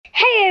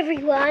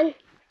everyone,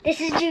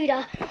 this is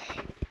Judah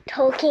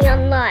talking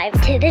on live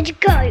to the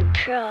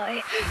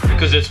GoPro.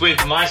 Because it's with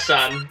my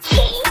son.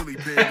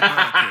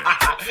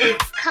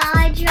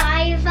 Car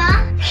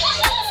driver.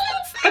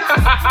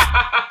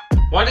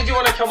 Why did you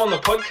want to come on the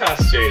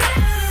podcast, Judah?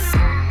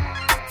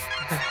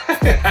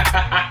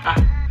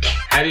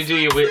 How do you do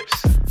your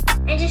whips?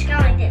 I just go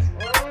like this.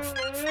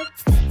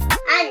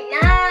 I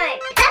know.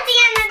 That's the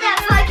end of that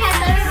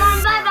podcast,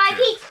 everyone. Bye-bye.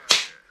 Peace.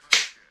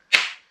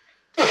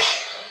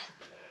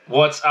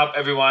 What's up,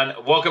 everyone?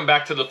 Welcome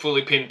back to the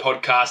Fully Pinned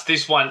podcast.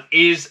 This one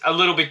is a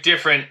little bit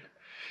different.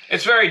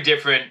 It's very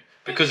different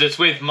because it's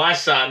with my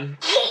son.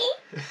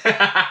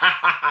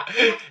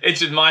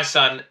 It's with my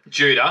son,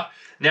 Judah.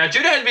 Now,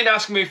 Judah has been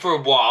asking me for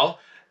a while.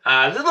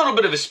 A little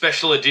bit of a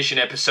special edition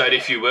episode,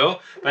 if you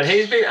will. But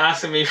he's been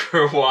asking me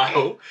for a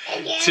while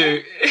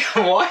to...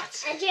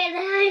 What? I did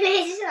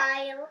my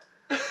smile.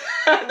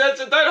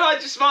 Don't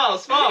hide your smile.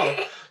 Smile.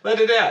 Let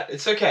it out.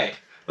 It's okay.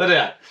 Let it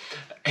out.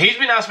 He's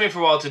been asking me for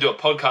a while to do a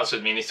podcast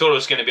with me, and he thought it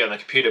was going to be on the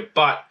computer,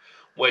 but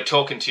we're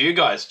talking to you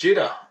guys.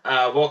 Judah,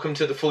 welcome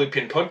to the Fully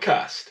Pinned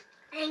podcast.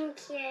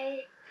 Thank you.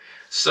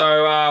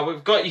 So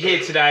we've got you here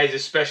today as a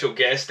special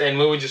guest, and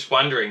we were just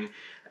wondering,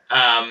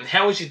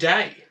 how was your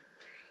day?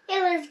 It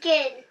was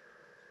good.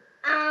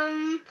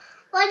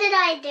 What did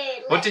I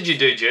do? What did you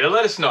do, Judah?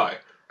 Let us know.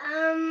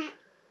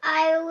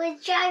 I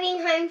was driving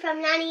home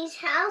from Nanny's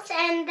house,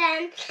 and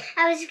then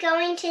I was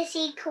going to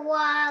see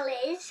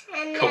koalas.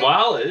 And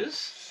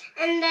Koalas?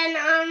 And then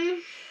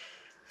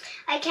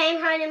I came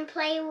home and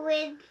played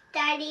with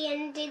Daddy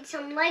and did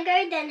some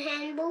Lego. Then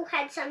Handball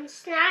had some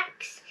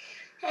snacks,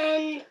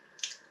 and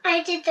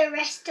I did the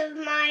rest of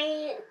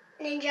my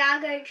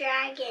Ninjago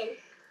Dragon.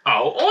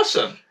 Oh,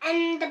 awesome!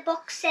 And the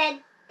box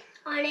said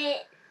on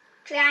it,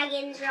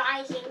 Dragons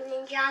Rising,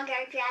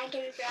 Ninjago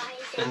Dragons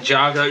Rising.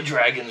 Ninjago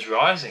Dragons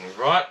Rising,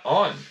 right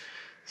on.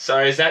 So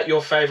is that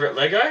your favourite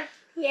Lego?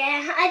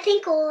 Yeah, I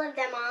think all of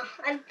them are.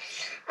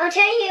 I'll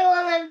tell you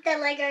all of the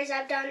Legos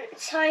I've done.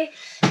 So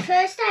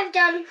first I've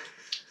done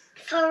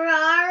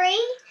Ferrari.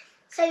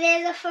 So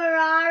there's a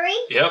Ferrari.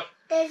 Yep.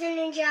 There's a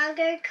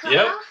Ninjago car.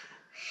 Yep.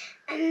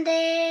 And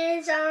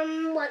there's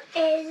what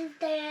is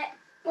there?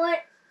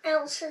 What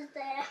else is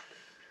there?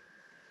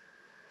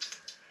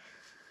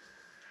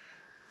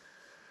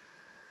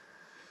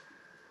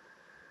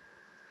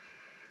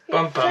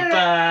 Bum, bum,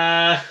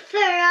 bum.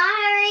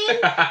 Ferrari,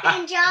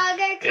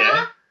 Ninjago car,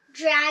 Yeah.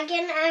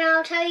 Dragon, and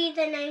I'll tell you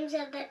the names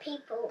of the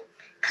people.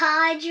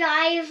 Car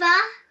driver.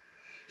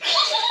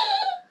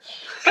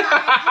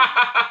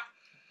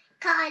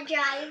 Car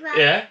driver.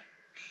 Yeah.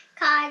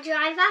 Car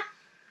driver.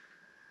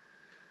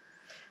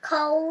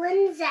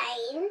 Colin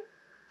Zane.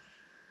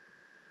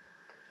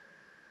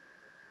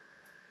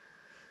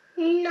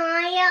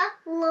 Naya,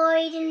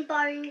 Lloyd, and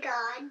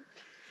Bongard.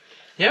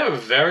 You have a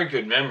very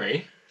good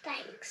memory.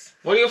 Thanks.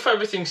 What are your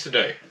favourite things to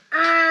do?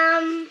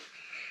 I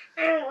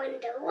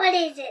wonder, what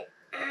is it?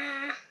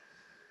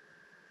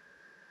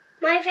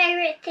 My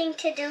favourite thing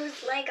to do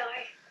is Lego.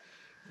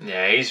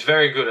 Yeah, he's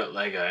very good at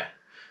Lego.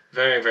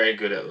 Very, very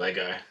good at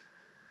Lego.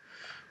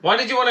 Why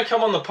did you want to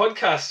come on the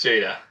podcast,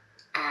 Judah?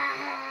 I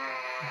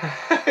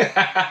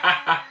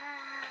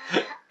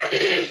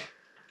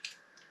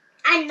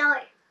know.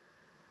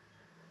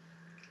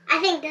 I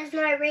think there's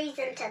no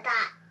reason to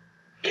that.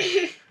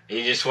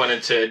 You just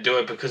wanted to do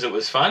it because it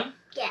was fun?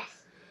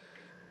 Yes.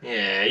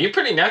 Yeah, you're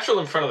pretty natural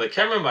in front of the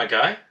camera, my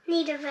guy.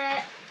 Need a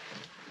burp.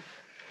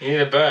 You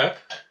need a burp?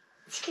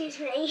 Excuse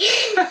me.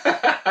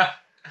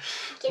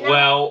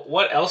 Well,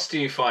 what else do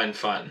you find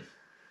fun?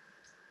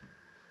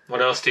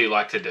 What else do you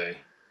like to do?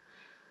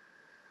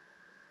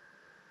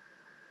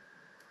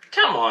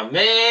 Come on,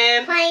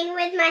 man. Playing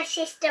with my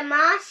sister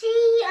Marcy.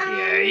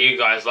 Yeah, you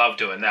guys love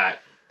doing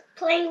that.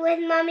 Playing with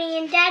Mummy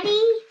and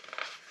Daddy.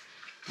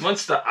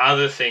 What's the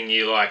other thing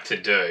you like to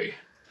do?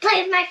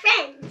 Play with my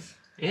friends.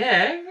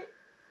 Yeah.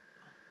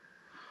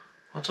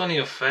 What's one of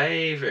your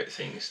favourite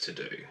things to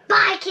do?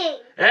 Biking.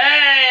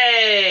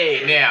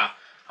 Hey! Now,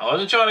 I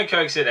wasn't trying to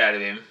coax it out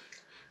of him,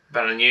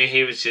 but I knew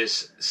he was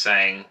just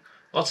saying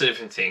lots of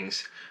different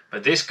things.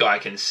 But this guy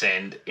can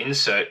send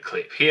insert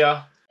clip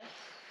here.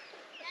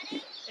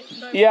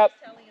 Yep.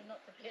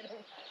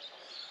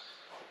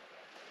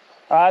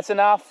 That's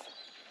enough.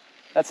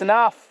 That's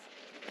enough.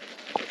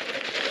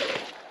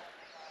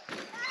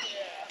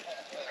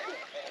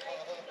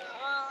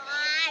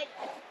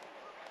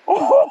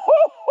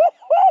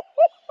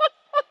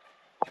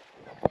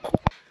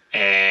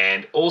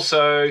 And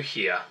also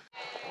here.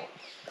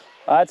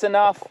 That's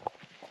enough.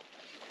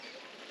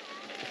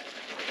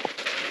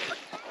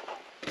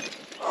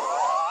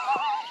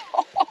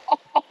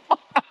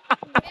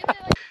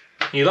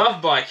 You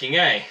love biking,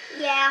 eh?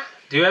 Yeah.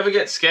 Do you ever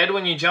get scared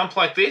when you jump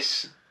like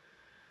this?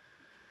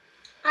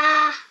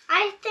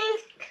 I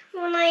think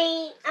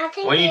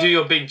When you do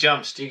your big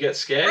jumps, do you get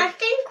scared? I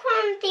think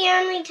one of the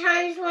only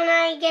times when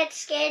I get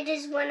scared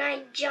is when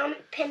I jump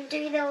and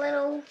do the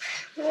little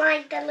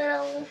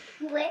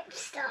whip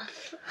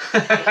stuff.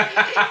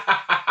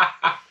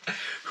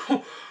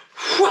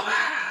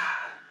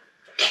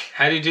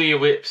 How do you do your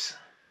whips?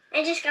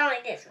 I just go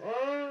like this.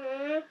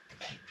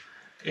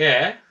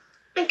 Yeah.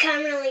 I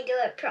can't really do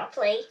it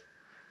properly.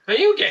 But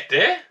you'll get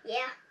there.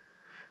 Yeah.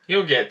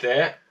 You'll get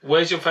there.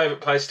 Where's your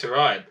favourite place to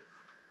ride?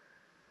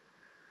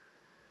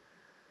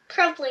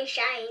 Probably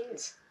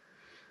Shane's.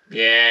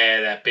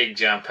 Yeah, that big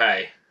jump,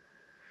 hey?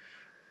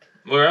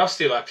 Where else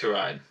do you like to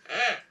ride?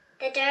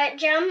 The dirt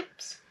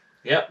jumps.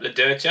 Yep, the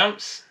dirt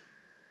jumps.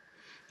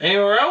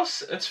 Anywhere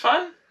else? It's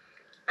fun?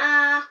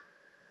 I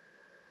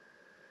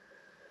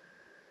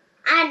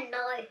don't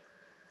know.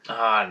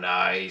 Oh,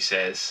 no, he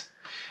says.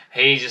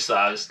 He just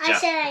loves... I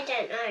said I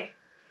don't know.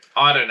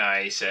 I don't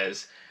know, he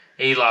says.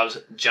 He loves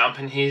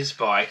jumping his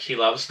bike. He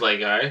loves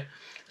Lego.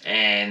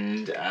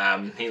 And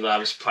he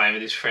loves playing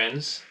with his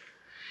friends.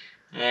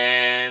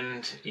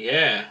 And,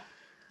 yeah.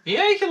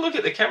 Yeah, you can look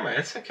at the camera.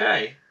 It's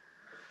okay.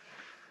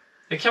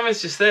 The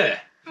camera's just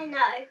there. I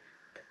know.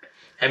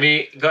 Have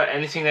you got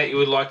anything that you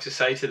would like to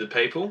say to the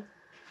people?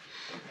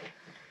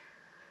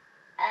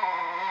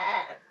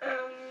 I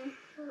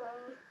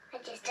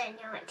just don't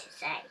know what to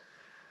say.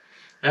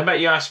 How about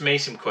you ask me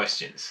some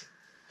questions?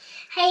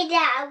 Hey,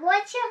 Dad,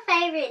 what's your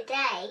favourite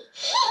day?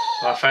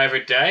 My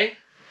favourite day?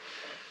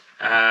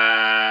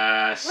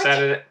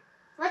 Saturday.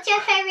 What's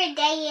your favourite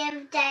day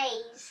of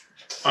days?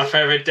 My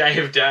favourite day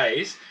of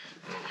days?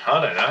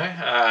 I don't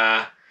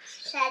know.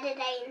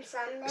 Saturday and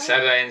Sunday.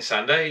 Saturday and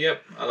Sunday,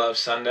 yep. I love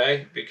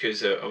Sunday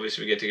because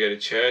obviously we get to go to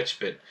church,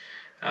 but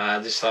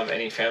I just love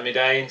any family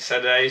day.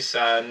 Saturdays,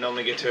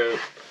 normally get to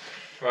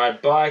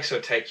ride bikes or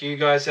take you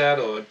guys out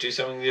or do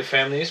something with your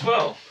family as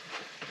well.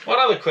 What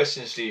other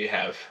questions do you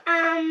have?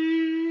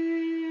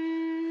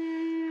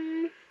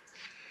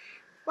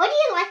 What do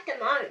you like the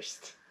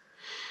most?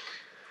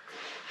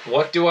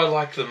 What do I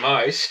like the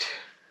most?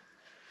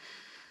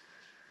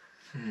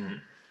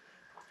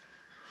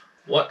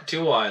 What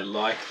do I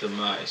like the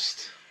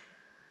most?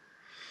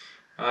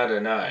 I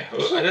don't know.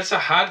 That's a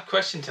hard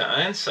question to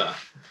answer.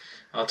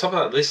 On top of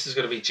that list is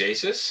got to be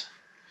Jesus.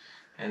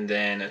 And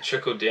then a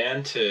trickle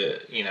down to,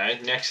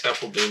 next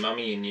up will be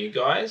Mummy and you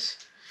guys.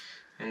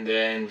 And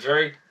then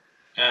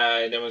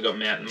then we've got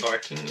mountain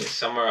biking is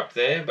somewhere up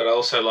there. But I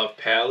also love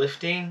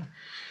powerlifting.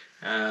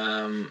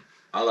 I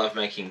love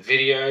making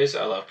videos.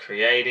 I love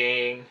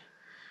creating.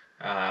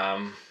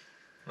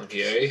 Love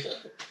you.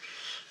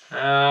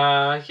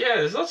 Yeah,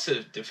 there's lots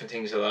of different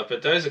things I love,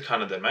 but those are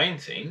kind of the main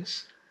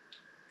things.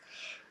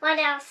 What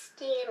else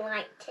do you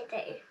like to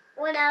do?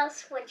 What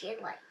else would you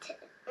like to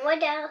do?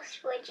 What else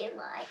would you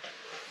like?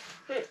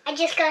 I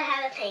just gotta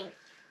have a think.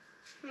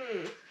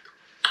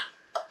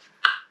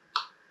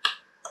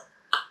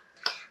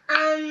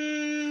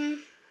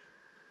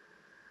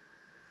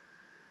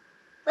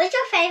 What's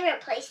your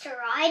favourite place to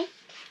ride?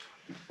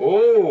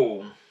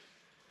 Oh.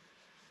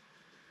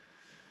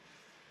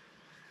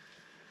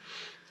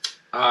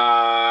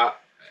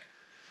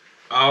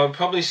 I would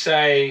probably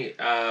say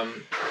the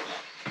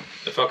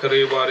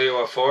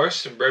Whakarewarewa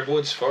Forest,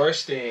 Redwoods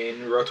Forest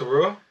in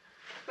Rotorua.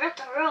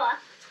 Rotorua?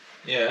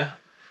 Yeah.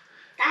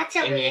 That's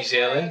a in New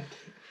Zealand.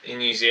 In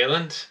New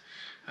Zealand.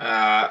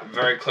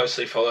 Very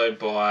closely followed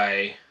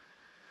by...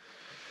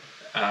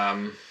 what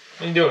are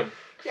you doing?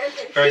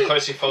 Very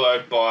closely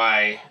followed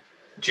by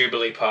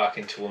Jubilee Park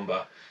in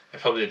Toowoomba.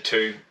 They're probably the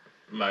two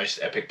most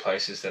epic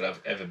places that I've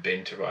ever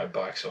been to ride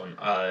bikes on.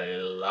 I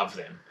love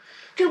them.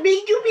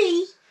 Jubilee,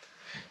 Jubilee.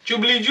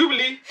 Jubilee,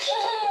 Jubilee.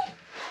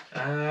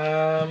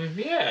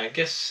 Yeah, I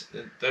guess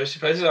those two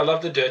places. I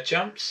love the dirt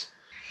jumps.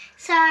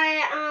 So,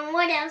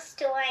 what else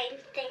do I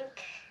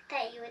think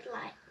that you would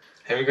like?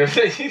 Have you got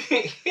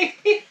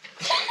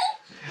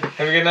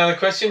another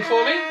question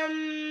for me?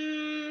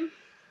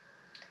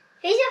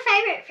 Who's your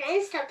favourite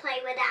friends to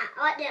play with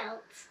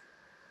adults?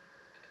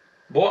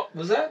 What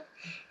was that?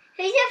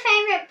 Who's your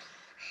favorite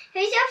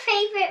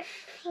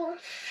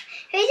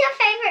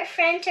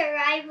friend to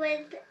ride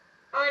with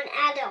on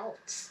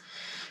adults?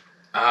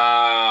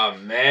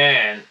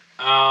 Man.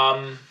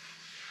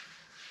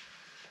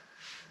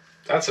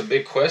 That's a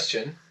big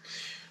question.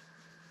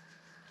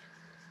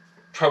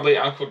 Probably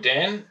Uncle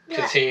Dan,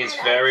 because he is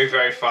very,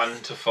 very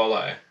fun to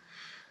follow.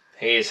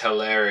 He is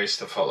hilarious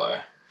to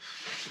follow.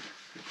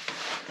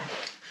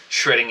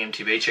 Shredding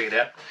MTV, check it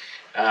out.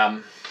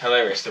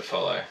 Hilarious to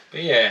follow.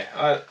 But yeah,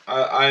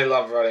 I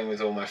love riding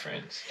with all my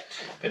friends.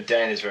 But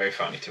Dan is very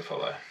funny to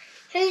follow.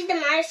 Who's the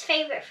most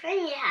favourite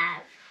friend you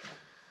have?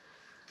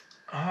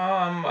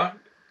 I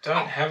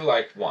don't have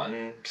like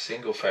one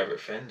single favourite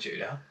friend,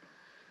 Judah.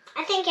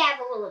 I think you have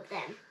all of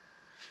them.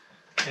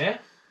 Yeah?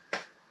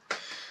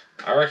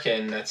 I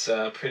reckon that's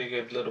a pretty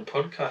good little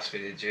podcast we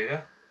did,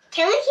 Judah.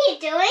 Can we keep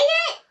doing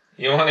it?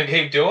 You want to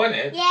keep doing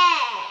it?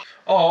 Yeah.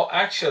 Oh,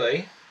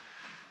 actually...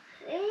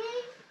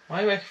 Why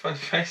are you making funny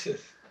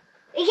faces?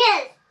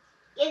 Because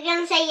you're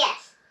going to say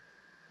yes.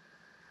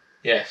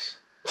 Yes.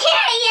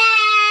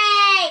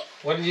 Yay!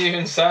 What did you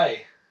even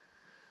say?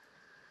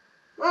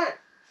 What?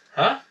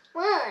 Huh?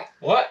 What?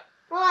 What?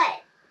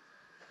 What?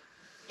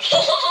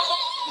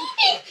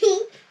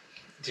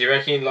 Do you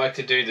reckon you'd like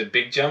to do the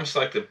big jumps,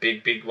 like the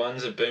big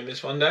ones at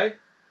Boomers one day?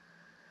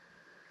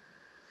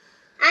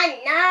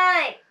 I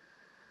know.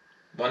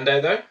 One Monday,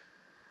 though?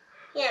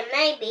 Yeah,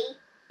 maybe.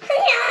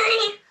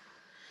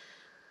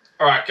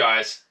 All right,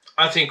 guys.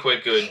 I think we're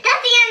good. That's the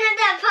end of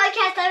the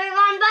podcast,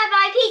 everyone.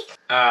 Bye-bye.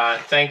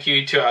 Peace. Thank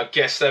you to our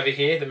guest over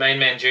here, the main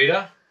man,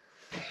 Judah.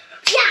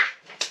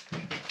 Yeah.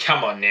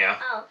 Come on now.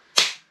 Oh.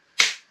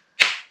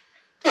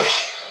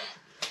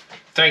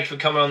 Thank you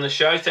for coming on the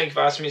show. Thank you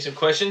for asking me some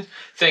questions.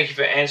 Thank you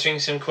for answering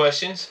some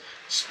questions.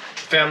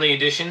 Family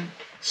edition,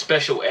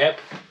 special ep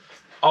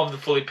of the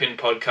Fully Pinned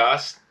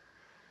podcast.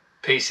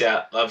 Peace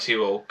out. Loves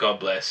you all.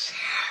 God bless.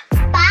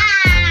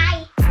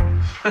 Bye.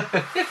 The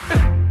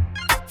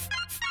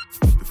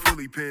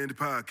Fully Pinned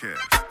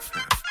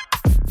Podcast.